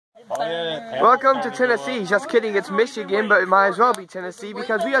Welcome to Tennessee. Just kidding, it's Michigan, but it might as well be Tennessee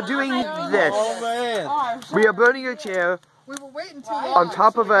because we are doing this. We are burning a chair on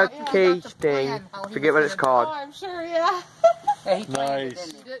top of a cage thing. Forget what it's called. Oh, I'm sure, yeah.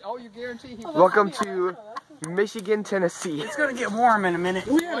 Nice. Oh, you guarantee he Welcome to Michigan, Tennessee. It's gonna get warm in a minute.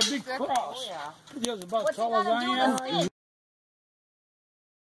 We had a big cross. He was about as tall as I am.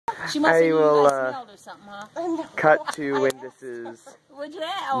 I will cut to when this is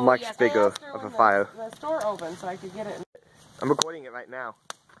much bigger of a fire. The store open so I could get it. I'm recording it right now.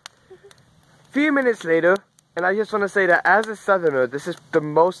 A few minutes later, and I just want to say that as a southerner, this is the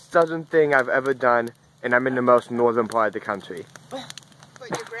most southern thing I've ever done, and I'm in the most northern part of the country. But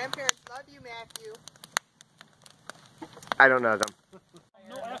your grandparents love you, Matthew. I don't know them.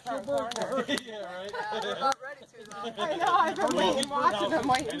 Yeah, right. They're about ready to, though. I know, I've been waiting, watching them,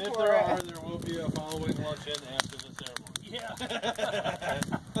 waiting And if for there it. are, there will be a following luncheon after the ceremony. Yeah.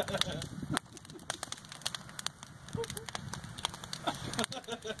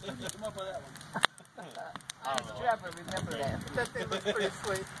 Come up with that one. Trevor, remember that. That thing was pretty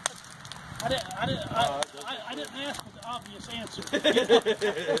sweet. I didn't ask for the obvious answer.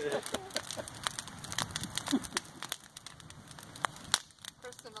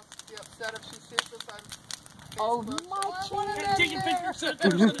 Kristen will be upset if she sees this on Facebook. Oh, my chair. Taking pictures. Somebody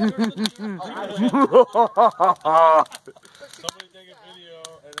take a video.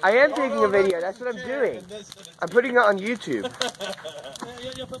 I am taking a video, that's what I'm doing. I'm putting it on YouTube.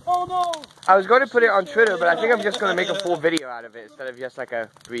 Oh no! I was going to put it on Twitter, but I think I'm just going to make a full video out of it instead of just like a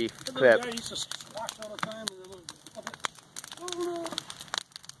brief clip. I used to squash all the time. Oh no!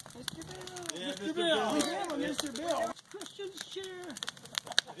 Mr. Bill! Yeah, Mr. Bill! Mr. Bill! Christian's chair!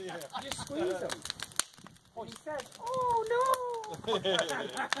 Yeah. Just squeeze him. Oh, he says, oh no!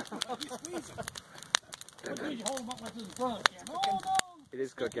 You squeeze him. You hold him up like this in front of him. Oh no! It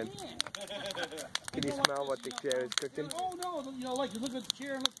is cooking. Can you smell what the chair is cooking? Oh no! You know, like you look at the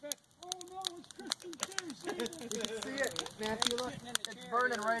chair and look back. Oh no! It's Christian's chair. You can see it, Matthew, look. It's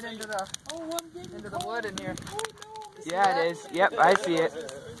burning right into the wood in here. Oh no! Yeah, it is. Yep, I see it.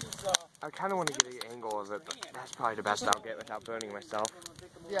 I kind of want to get an angle of it, but that's probably the best I'll get without burning myself.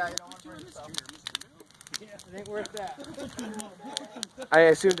 Yeah, you don't want to burn yourself. It ain't worth that. I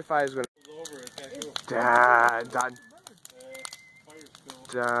assumed the fire's going to... Done.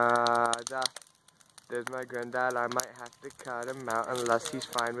 There's my granddad. I might have to cut him out unless he's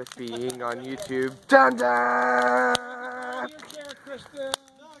fine with being on YouTube. Dun dun!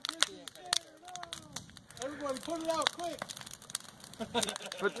 Everybody put it out quick.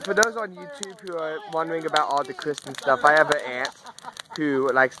 For those on YouTube who are wondering about all the Kristen stuff, I have an aunt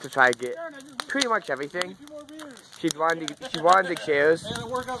who likes to try to get pretty much everything. She wanted the chairs,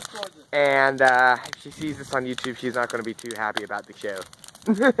 and if she sees this on YouTube, she's not going to be too happy about the chair.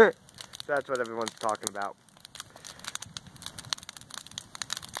 So that's what everyone's talking about.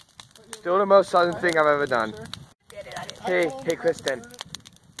 Still the most southern thing I've ever done. Hey Kristen,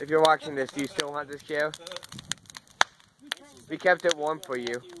 if you're watching this, do you still want this chair? We kept it warm for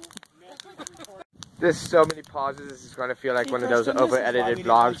you. There's so many pauses, this is going to feel like one of those over-edited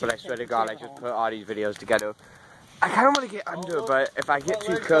vlogs, but I swear to God, I just put all these videos together. I kind of want to get under, but if I get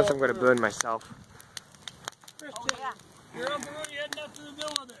too close, I'm going to burn myself. Your Uncle Rudy had nothing to do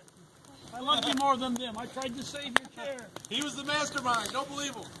with it. I love you more than them. I tried to save your chair. He was the mastermind. Don't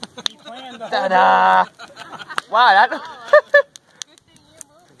believe him. He planned the Ta-da! Wow, that...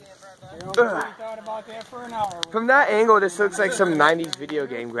 thought about that for an hour. From that angle, this looks like some 90s video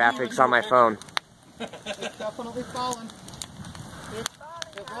game graphics on my phone. It's definitely falling.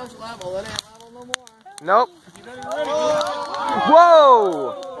 It was level. It ain't level no more. Nope.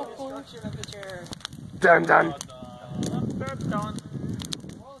 Whoa! Dun dun.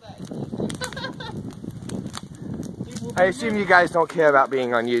 I assume you guys don't care about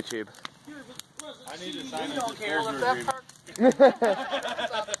being on YouTube. I need to sign don't care. Well, if that part... say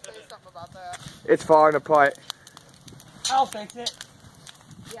something about that. It's falling apart. I'll fix it.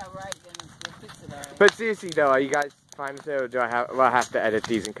 Yeah, right. Then we'll fix it, all right. But seriously though, are you guys fine with it, or do I have to edit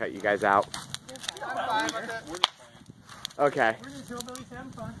these and cut you guys out? I'm fine with it. Okay. We're just hillbillies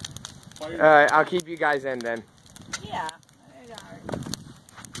having fun. Alright, I'll keep you guys in then. Yeah.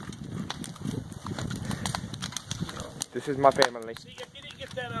 This is my family. See, if you didn't get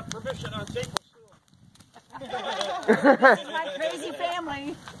that permission on tape, This is my crazy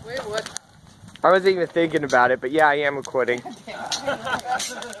family. Wait, what? I wasn't even thinking about it, but yeah, I am recording. And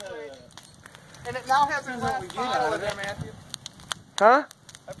it now has a glass bottle in there, Matthew. Huh?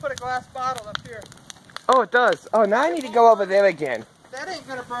 I put a glass bottle up here. Oh, it does. Oh, now I need to go over there again. That ain't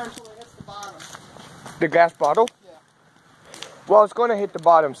gonna burn till it hits the bottom. The glass bottle? Yeah. Well, it's going to hit the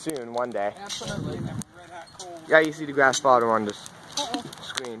bottom soon, one day. Absolutely. Yeah, you see the grass bottom on this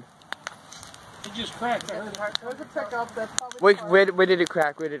screen. It just cracked. I heard it. There's a pickup that's probably Where did it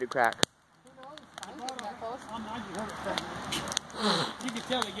crack? Where did it crack? Who knows? I don't think that close. I just heard it crack. You can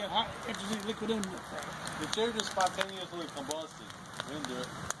tell they get hot. It's just liquid in there. The chair just spontaneously combusted. We didn't do it.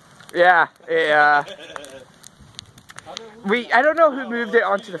 Yeah, I don't know who moved it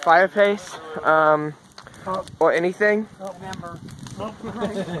onto the fireplace, or anything. Remember.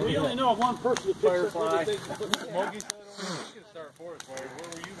 We only know of one person that Smokey Firefly. said, "Oh, you can start forest fire. Where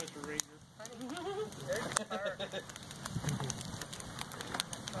were you, Mr. Ranger?"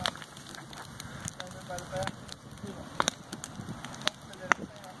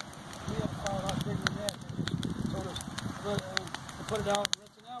 Put it out, and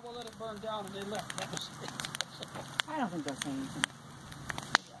said, "Now we'll let it burn down," and they left. That was it. I don't think they'll say anything.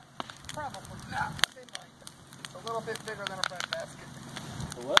 Probably not. They might. It's a little bit bigger than a breadbasket.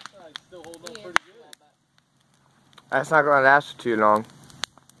 The left side's still holding up pretty good. That's not going to last for too long.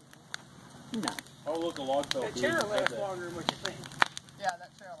 No. Oh, look, a log fell That through. chair Look at lasts that. longer than what you think. Yeah,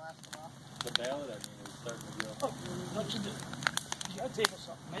 that chair lasts a while. The ballot, I mean, is starting to go. Oh, don't you do? You gotta table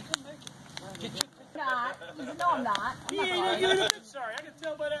something. Make it. Get your Not. No, I'm not. You ain't even a bit sorry. I can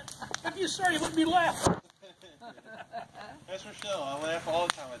tell by that. If you're sorry, you wouldn't be laughing. That's Rochelle. I laugh all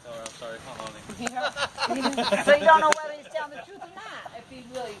the time. I tell her I'm sorry. Come on, honey. So you don't know whether he's telling the truth or not, if he's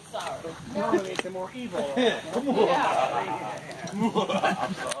really sorry. No, it makes him more evil. Are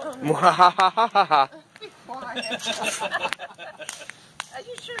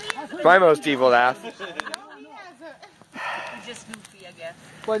you sure he has it? My most evil laugh. He's just goofy, I guess.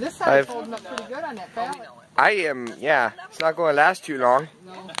 Boy, this side's holding up pretty good on that ballot. I am, yeah, it's not going to last too long.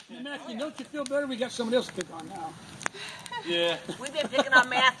 Matthew, don't you feel better? We got somebody else to pick on now. Yeah. We've been picking on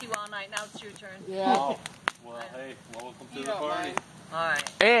Matthew all night. Now it's your turn. Yeah. Oh, well, hey, welcome to the party. All right.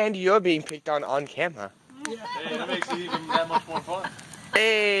 And you're being picked on camera. Hey, that makes it even that much more fun.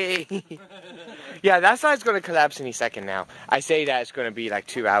 Hey! Yeah, that side's going to collapse any second now. I say that it's going to be like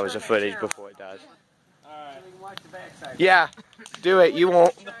 2 hours of footage before it does. Alright. Watch the backside. Yeah, do it. You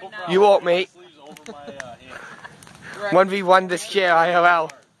won't. You won't, mate. Sleeves over my hand. 1v1 this chair, IRL.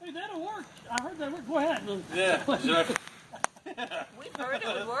 Hey, that'll work. I heard that work. Go ahead. Yeah. We've heard it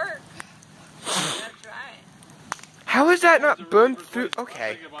would work. That's right. How is that not burned through?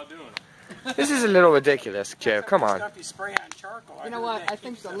 Okay. Think about doing it. This is a little ridiculous, chair. Come on. Stuff you spray on charcoal. You know what? I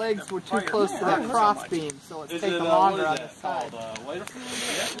think the legs were too close to that cross beam, so it's taking longer on the side. Lighter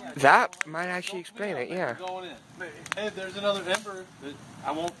fluid? That might actually explain it, yeah. Going in. Hey, there's another ember that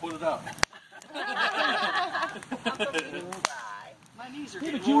I won't put it out. My knees are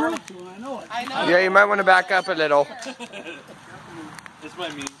getting warm. I know it. I know. Yeah, you might want to back up a little. It's my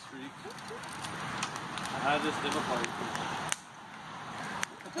mean streak. I just did a party.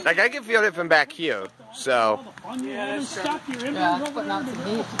 Like, I can feel it from back here, so. Yeah, stop your Yeah, it's putting out some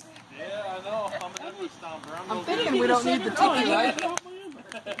heat. Yeah, I know. I'm an ember stomper. I'm thinking we don't need the tiki, right?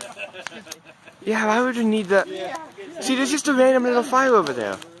 Yeah, why would you need the... See, there's just a random little fire over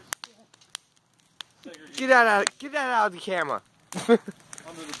there. Get that out of the camera. Under the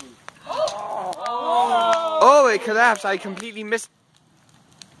boot. Oh, it collapsed. I completely missed...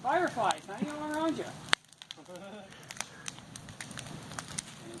 Fireflies hanging all around you.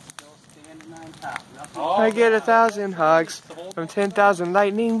 It's still standing on top. Nothing. Oh, I get 1,000 hugs from 10,000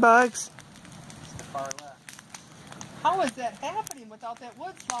 lightning bugs. It's the far left. How is that happening without that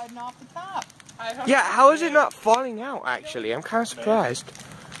wood sliding off the top? I don't Yeah, how is it not falling out, actually? I'm kind of surprised.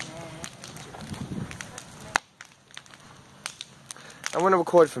 I want to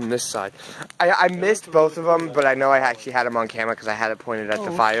record from this side. I missed both of them, but I know I actually had them on camera because I had it pointed at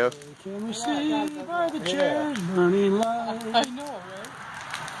the fire. Can we see by the chairs burning light? I know, right?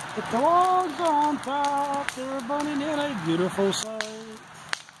 The dogs on top, they're burning in a beautiful sight.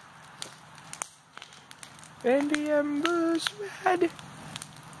 And the embers red.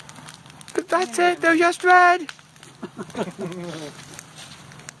 But that's it, they're just red.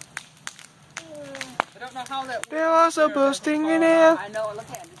 I don't know how that. They're also bursting in air. I know. Look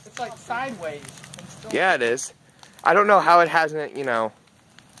at it. It's like sideways. It's still Yeah, it is. I don't know how it hasn't, you know.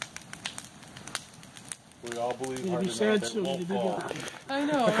 We all believe You'd hard be enough sad that soon. won't You'd be fall. gone. I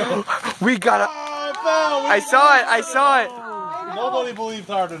know, right? We gotta. Oh, I saw it, I saw it. Nobody believed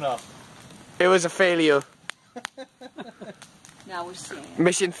hard enough. It was a failure. Now we're seeing.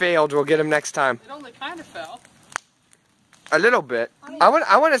 Mission failed, we'll get him next time. It only kind of fell. A little bit. I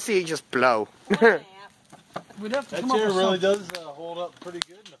want to see it just blow. We'd have to That come up chair with really something. does hold up pretty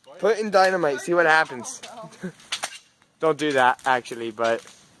good in the fight. Put in dynamite, see what happens. Don't do that, actually, but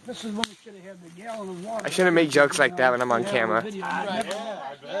This is when we should have had the gallon of water. I shouldn't make jokes like that when I'm on camera. Yeah,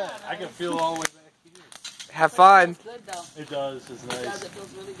 I bet. I can feel all the way back here. Have fun. It's good though. It does. It's nice. It does. It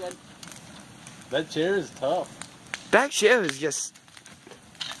feels really good. That chair is tough. That chair is just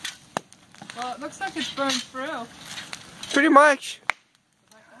Well, it looks like it's burned through. pretty much.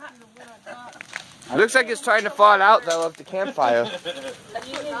 Looks like it's trying to fall out though of the campfire.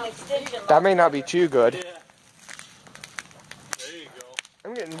 That may not be too good. Yeah. There you go.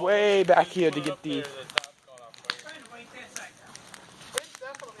 I'm getting way back here to get the. It's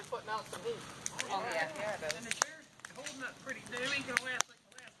definitely putting out some heat. Oh yeah, here it is. And the chair's holding up pretty. They ain't gonna last like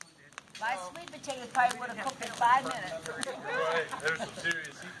the last one did. My sweet potato pie would have cooked in 5 minutes. Right. There's some serious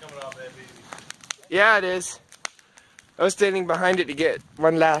heat coming off that baby. Yeah, it is. I was standing behind it to get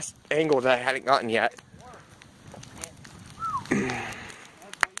one last angle that I hadn't gotten yet.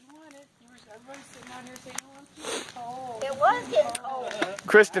 It was getting cold.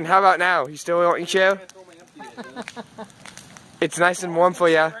 Kristen, how about now? You still want your chair? It's nice and warm for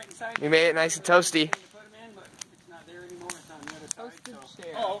you. We made it nice and toasty.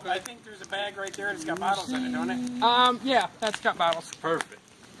 Oh, okay. I think there's a bag right there that's got bottles in it, don't it? Yeah, that's got bottles. Perfect.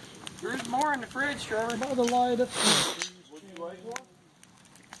 There's more in the fridge, Trevor. By the light of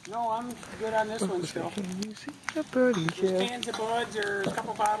No, I'm good on this one still. A birdie There's chair. cans of Buds, there's a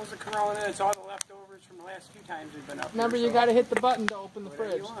couple bottles of Corona. It's all the leftovers from the last few times we've been up Remember, here. you got to hit the button to open the Whatever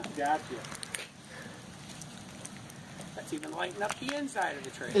fridge. you want. Gotcha. That's even lighting up the inside of the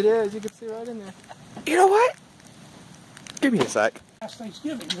tray. It is. You can see right in there. You know what? Give me a sec. last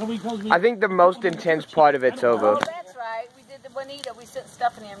Thanksgiving. Because we, I think the most intense part of it's over. Oh, that's right. We did the Juanita. We sent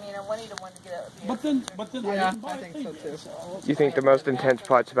stuff in here. Me and Juanita wanted to get out here. but then Yeah, I didn't buy I think so too. You think the most intense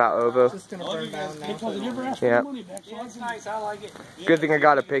part's about over? It's just gonna burn down now. Because I never asked Yeah. for money back, so I It's didn't. nice. I like it. Good thing I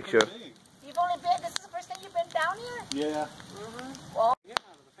got a picture. You've only been, this is the first time you've been down here? Yeah.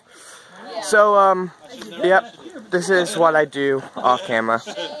 Yeah. So, yep, this is what I do off camera.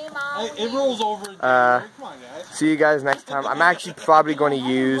 Shame on It rolls over. In Uh, January. Come on, guys. See you guys next time. I'm actually probably going to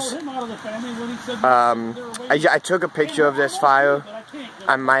use, Him out of the family when he said I took a picture of this fire. that I can't go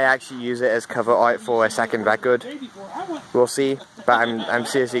I might actually use it as cover art for a second record. the day before. I went We'll see, but I'm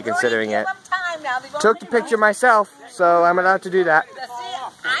seriously considering it. Give them time now. They've Took the only picture myself, so I'm allowed to do that. been- That's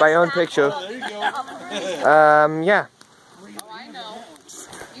it. My own picture. There you go. Yeah. Oh, I know.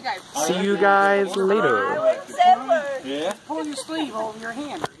 You guys. See you guys later. Yeah. Pull your sleeve over your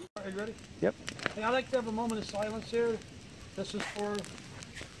hand. Are you ready? Yep. Hey, I'd like to have a moment of silence here. This is for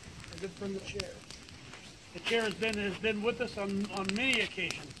a good friend, the chair. The chair has been with us on many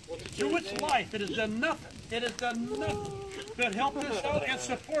occasions. Through its life, it has done nothing. It has done nothing but helped us out and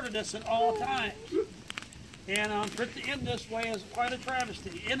supported us at all times. And for it to end this way is quite a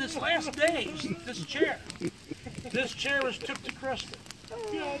travesty. In its last days, this chair was took to Kristen.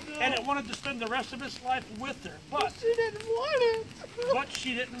 And it wanted to spend the rest of its life with her, but She didn't want it. but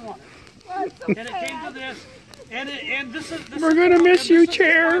she didn't want it. That's so And it sad. came to this, and this is We're gonna miss you, this is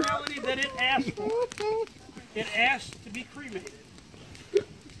chair. the finality that it asked for. It asked to be cremated,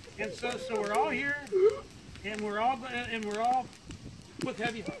 and so we're all here, and we're all with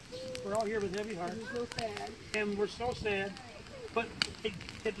heavy hearts. We're all here with heavy hearts, So sad. and we're so sad. But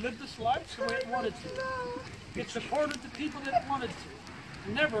it lived its life the way it wanted to. It supported the people that it wanted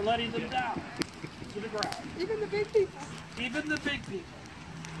to, never letting them down to the ground. Even the big people. Even the big people.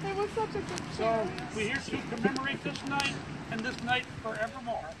 It was such a good So chair. we're here to commemorate this night and this night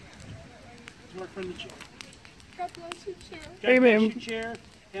forevermore. To our friend the chair. God bless you, Chair. God bless you, Chair.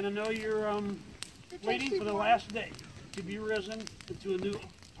 And I know you're waiting for the last day to be risen into a new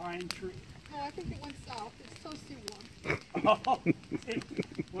pine tree. No, I think it went south. It's toasty warm.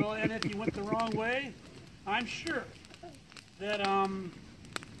 Well, and if you went the wrong way, I'm sure that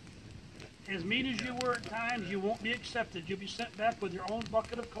as mean as you were at times, you won't be accepted. You'll be sent back with your own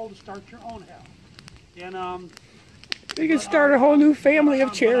bucket of coal to start your own hell. And We can start a whole new family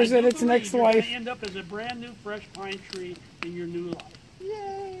of chairs but I in do its next believe you're life. gonna end up as a brand new fresh pine tree in your new life.